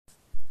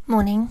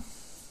Morning.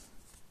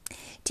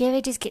 Do you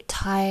ever just get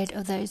tired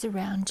of those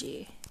around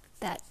you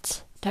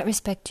that don't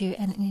respect you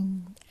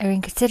and are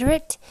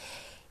inconsiderate,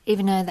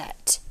 even though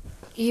that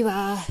you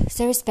are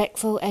so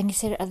respectful and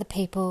consider other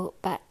people,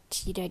 but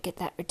you don't get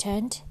that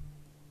returned?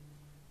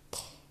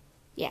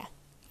 Yeah,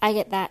 I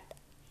get that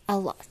a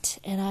lot,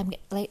 and I'm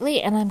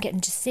getting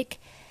just sick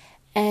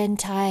and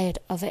tired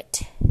of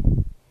it.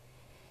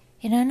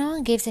 No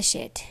one gives a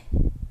shit.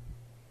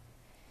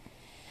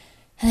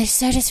 And they're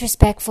so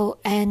disrespectful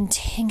and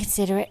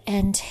inconsiderate,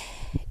 and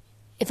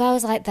if I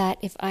was like that,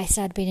 if I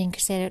started being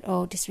inconsiderate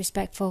or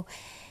disrespectful,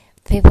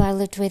 the people I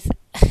lived with,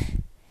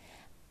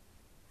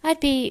 I'd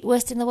be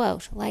worst in the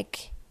world.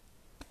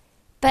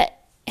 But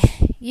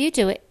you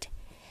do it.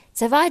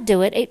 So if I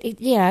do it,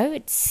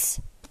 it's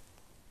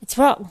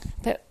wrong.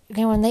 But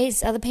when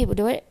these other people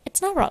do it,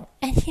 it's not wrong.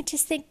 And you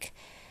just think,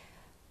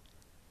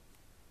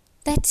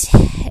 that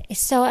is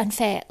so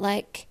unfair.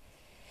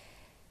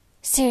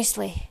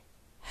 Seriously.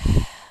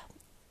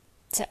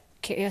 So,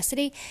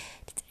 curiosity,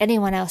 does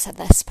anyone else have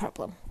this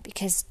problem?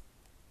 Because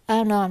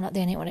I know I'm not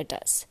the only one who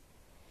does.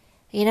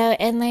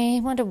 And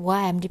they wonder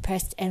why I'm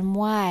depressed and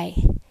why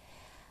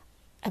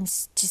I'm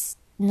just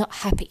not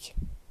happy.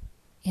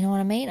 You know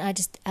what I mean?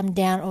 I'm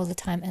down all the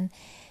time. And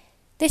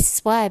this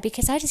is why,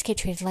 because I just get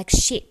treated like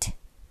shit.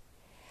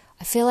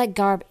 I feel like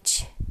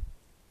garbage.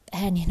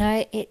 And,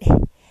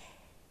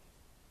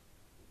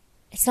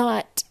 it's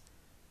not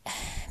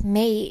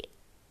me.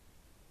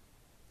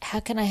 How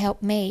can I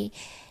help me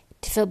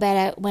to feel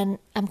better when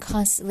I'm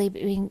constantly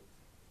being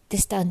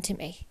this done to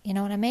me? You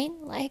know what I mean?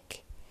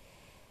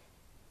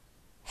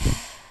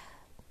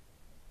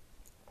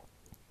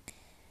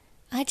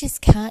 I just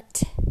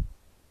can't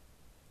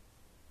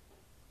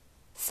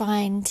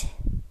find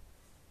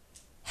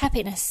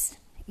happiness.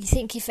 You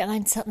think you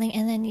find something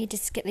and then you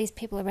just get these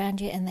people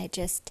around you and they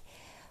just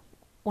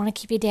want to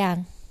keep you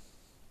down.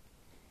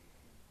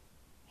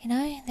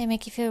 They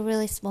make you feel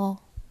really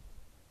small.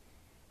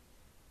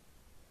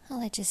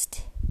 They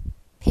just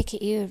pick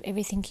at you of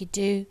everything you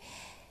do.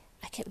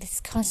 I get this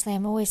constantly.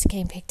 I'm always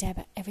getting picked at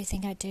about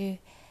everything I do.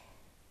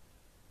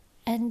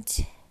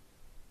 And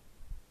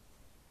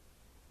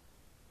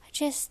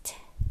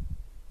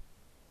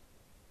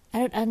I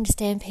don't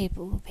understand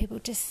people. People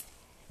just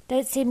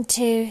don't seem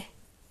to...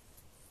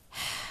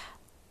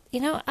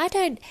 I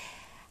don't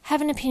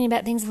have an opinion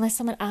about things unless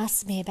someone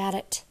asks me about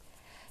it.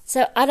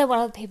 So I don't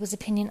want other people's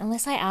opinion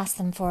unless I ask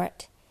them for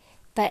it.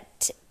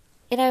 But...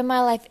 in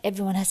my life,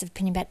 everyone has an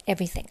opinion about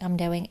everything I'm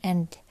doing,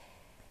 and,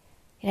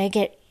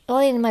 get all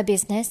into my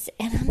business,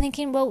 and I'm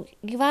thinking, well,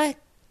 you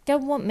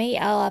don't want me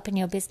all up in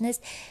your business,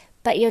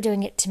 but you're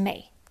doing it to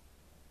me.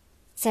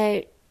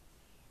 So,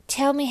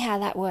 tell me how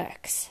that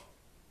works.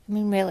 I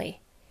mean,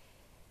 really.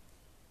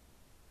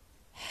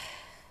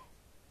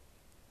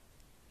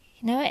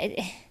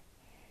 In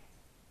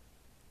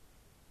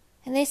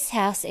this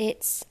house,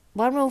 it's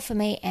one rule for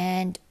me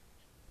and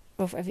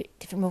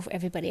different rule for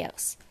everybody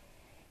else.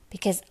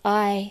 Because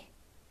I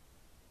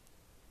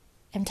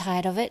am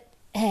tired of it,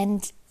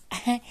 and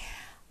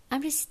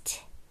I'm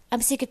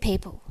sick of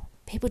people.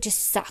 People just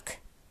suck.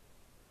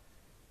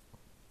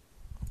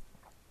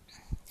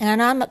 And I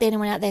know I'm not the only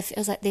one out there who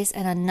feels like this,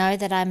 and I know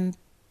that I'm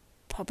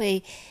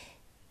probably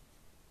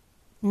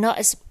not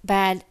as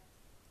bad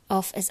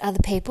off as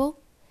other people.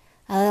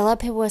 A lot of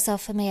people worse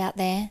off for me out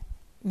there,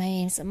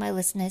 maybe some of my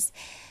listeners.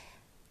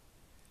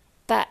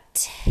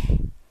 But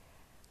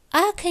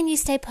how can you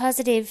stay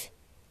positive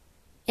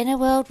in a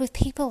world with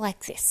people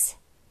like this?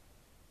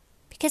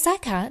 Because I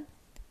can't.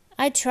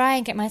 I try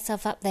and get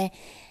myself up there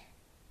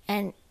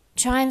and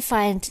try and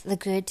find the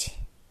good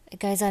that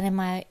goes on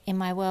in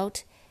my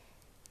world.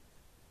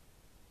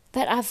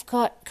 But I've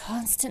got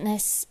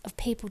constantness of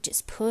people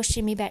just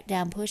pushing me back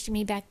down,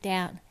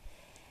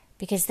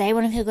 because they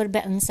want to feel good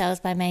about themselves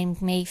by making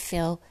me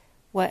feel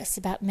worse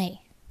about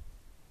me.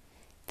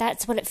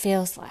 That's what it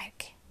feels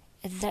like.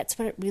 That's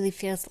what it really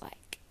feels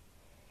like.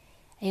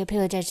 And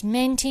people are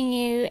judgmenting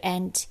you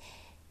and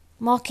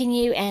mocking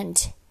you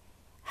and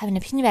have an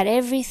opinion about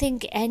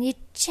everything, and you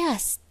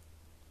just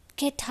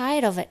get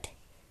tired of it.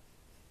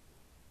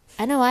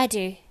 I know I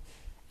do.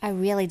 I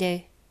really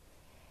do.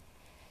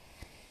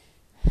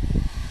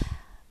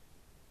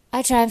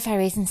 I try and find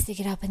reasons to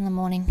get up in the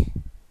morning,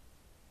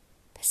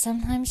 but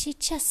sometimes you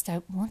just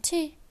don't want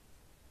to.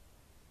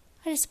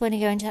 I just want to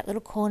go into that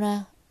little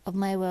corner of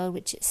my world,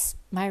 which is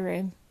my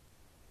room,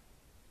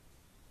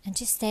 and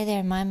just stay there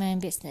and mind my own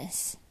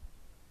business.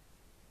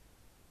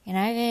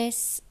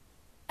 Guys,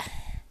 I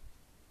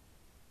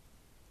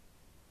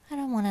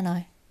don't want to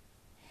know.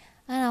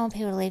 I don't want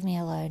people to leave me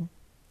alone.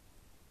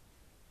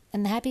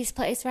 And the happiest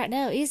place right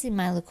now is in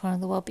my little corner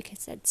of the world,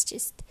 because that's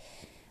just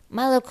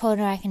my little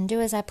corner. I can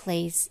do as I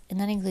please, and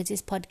that includes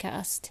this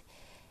podcast.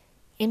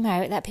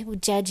 Without people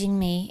judging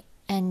me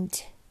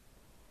and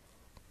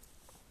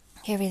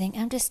everything.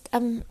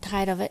 I'm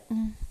tired of it.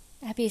 And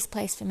the happiest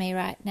place for me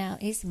right now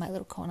is in my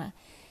little corner,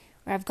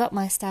 where I've got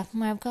my stuff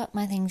and where I've got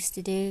my things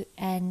to do,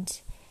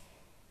 and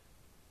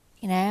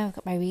I've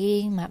got my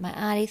reading, my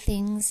arty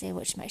things. I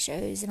watch my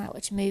shows and I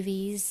watch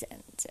movies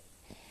and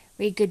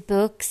read good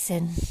books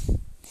and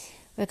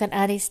work on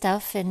arty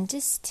stuff and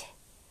just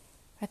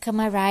work on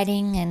my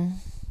writing. And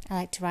I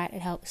like to write.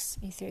 It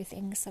helps me through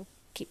things. I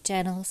keep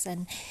journals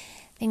and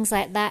things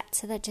like that.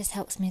 So that just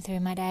helps me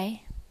through my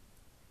day.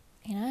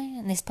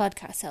 And this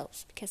podcast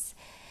helps because,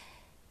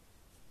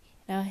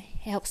 it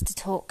helps to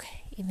talk,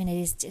 even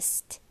it is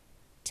just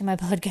to my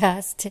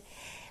podcast.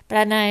 But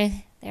I know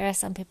there are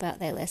some people out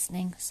there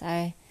listening,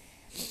 so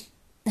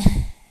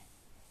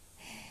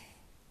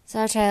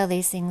I'll try all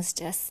these things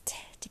just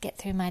to get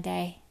through my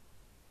day.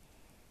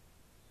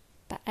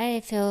 But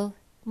I feel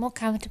more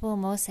comfortable,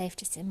 more safe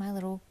just in my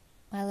little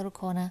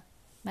corner,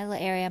 my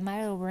little area, my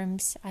little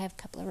rooms. I have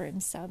a couple of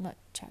rooms, so I'm not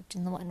trapped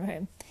in the one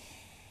room.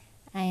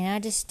 And I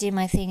just do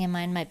my thing and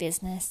mind my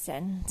business,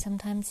 and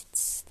sometimes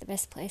it's the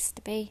best place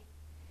to be.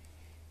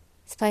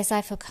 It's a place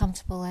I feel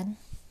comfortable in.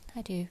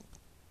 I do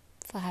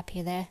feel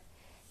happier there.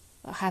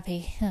 Well,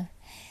 happy.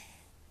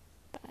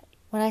 But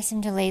when I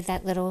seem to leave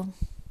that little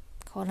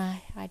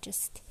corner, I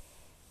just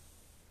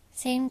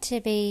seem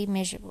to be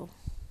miserable.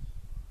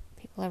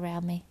 People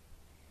around me.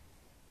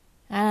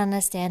 I don't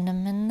understand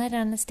them, and they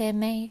don't understand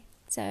me.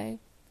 So I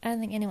don't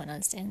think anyone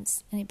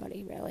understands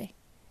anybody, really.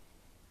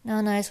 No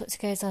one knows what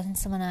goes on in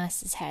someone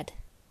else's head,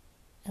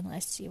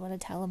 unless you want to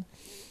tell them.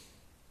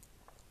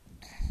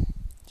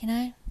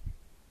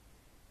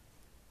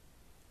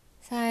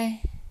 So,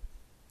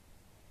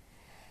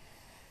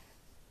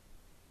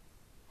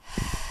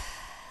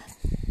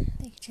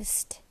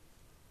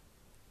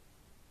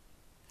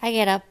 I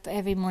get up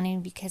every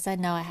morning because I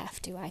know I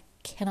have to. I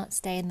cannot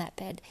stay in that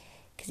bed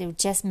because it will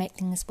just make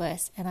things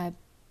worse, and I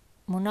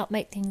will not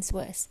make things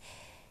worse.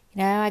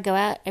 I go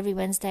out every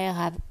Wednesday.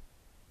 And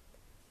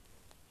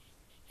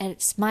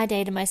it's my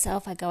day to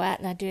myself. I go out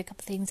and I do a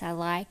couple of things I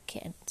like,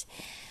 and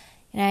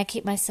I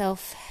keep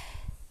myself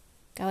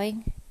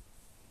going.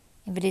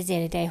 If it is the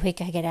only day a week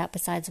I get out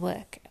besides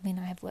work. I mean,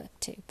 I have work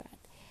too, but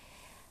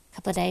a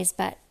couple of days.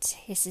 But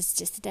this is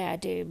just a day I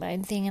do my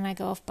own thing and I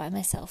go off by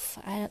myself.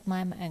 I don't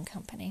mind my own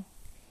company.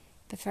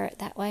 Prefer it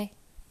that way.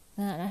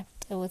 I don't have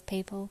to deal with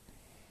people.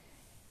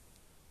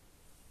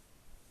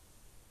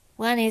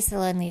 One is the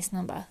loneliest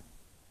number.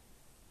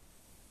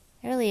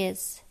 It really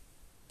is.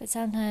 But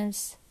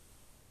sometimes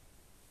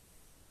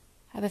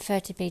I prefer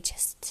to be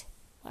just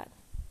one.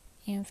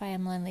 Even if I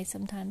am lonely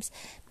sometimes.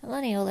 I'm not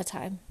lonely all the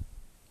time.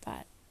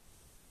 But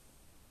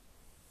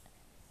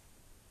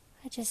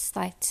I just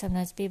like to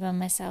sometimes be by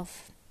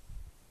myself.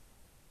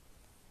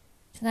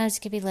 Sometimes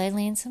it can be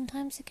lonely and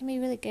sometimes it can be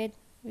really good.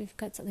 We've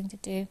got something to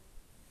do.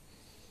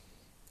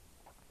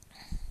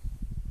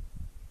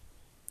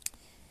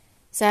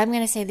 So I'm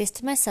going to say this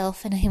to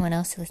myself and anyone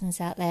else who listens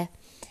out there.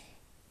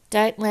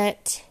 Don't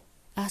let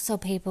us or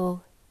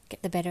people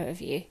get the better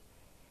of you.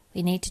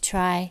 We need to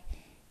try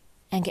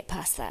and get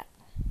past that.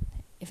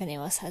 If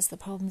anyone else has the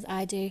problems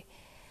I do,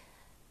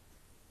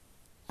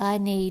 I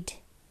need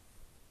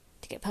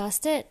to get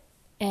past it.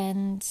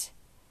 And if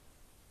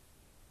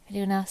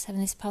anyone else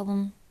having this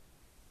problem,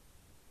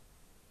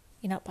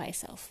 you're not by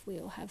yourself. We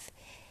all have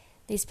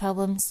these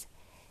problems.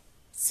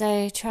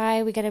 So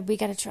we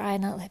gotta try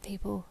and not let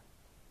people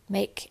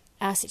make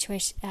our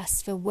situation,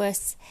 us feel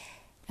worse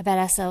about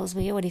ourselves.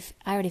 I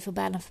already feel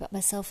bad enough about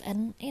myself.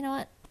 And you know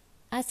what?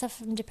 I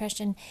suffer from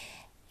depression,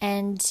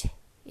 and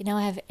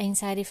I have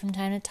anxiety from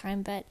time to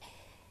time. But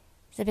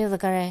some people have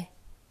gotta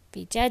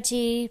be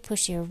judgy,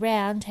 push you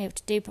around, tell you what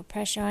to do, put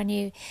pressure on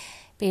you,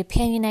 be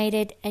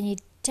opinionated, and you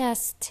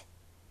just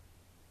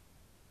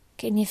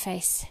get in your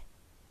face.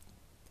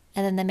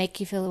 And then they make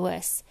you feel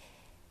worse.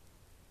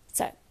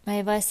 So, my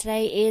advice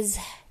today is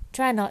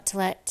try not to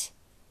let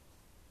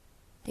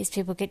these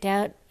people get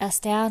us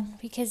down,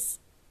 because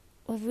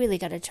we've really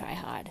got to try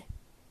hard.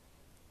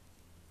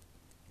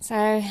 So,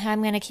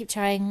 I'm going to keep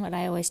trying what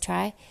I always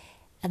try,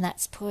 and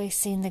that's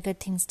piecing the good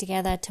things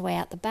together to weigh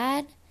out the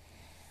bad.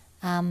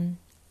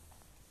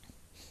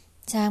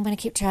 So I'm going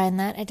to keep trying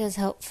that. It does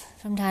help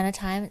from time to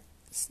time. It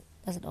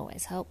doesn't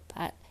always help,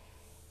 but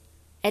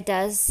it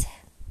does.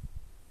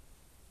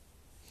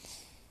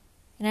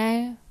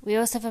 We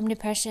all suffer from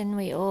depression.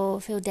 We all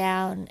feel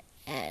down,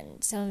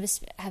 and some of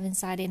us have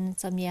anxiety and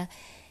insomnia.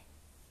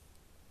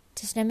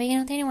 Just remember, you're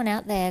not the only one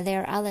out there.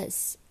 There are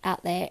others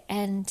out there,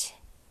 and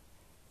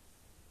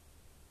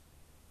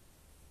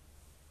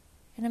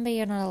remember,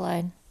 you're not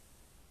alone.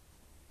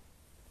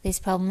 These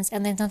problems,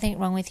 and there's nothing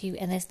wrong with you,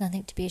 and there's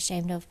nothing to be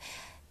ashamed of.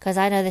 Because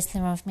I know there's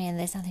nothing wrong with me, and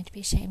there's nothing to be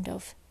ashamed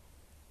of.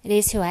 It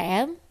is who I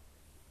am.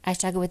 I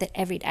struggle with it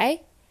every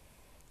day.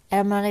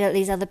 And I'm not going to let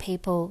these other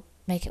people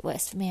make it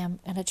worse for me. I'm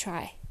going to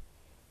try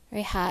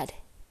very hard.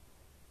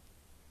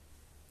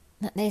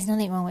 There's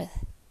nothing wrong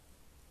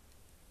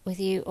with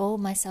you or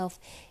myself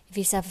if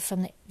you suffer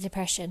from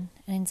depression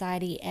and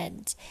anxiety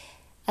and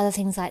other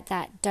things like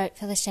that. Don't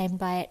feel ashamed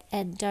by it,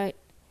 and don't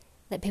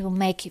let people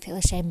make you feel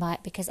ashamed by it,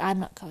 because I'm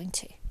not going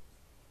to.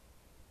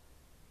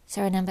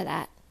 So remember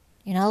that.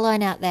 You're not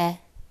alone out there,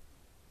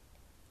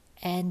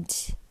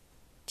 and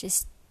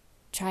just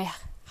try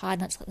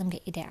hard not to let them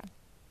get you down.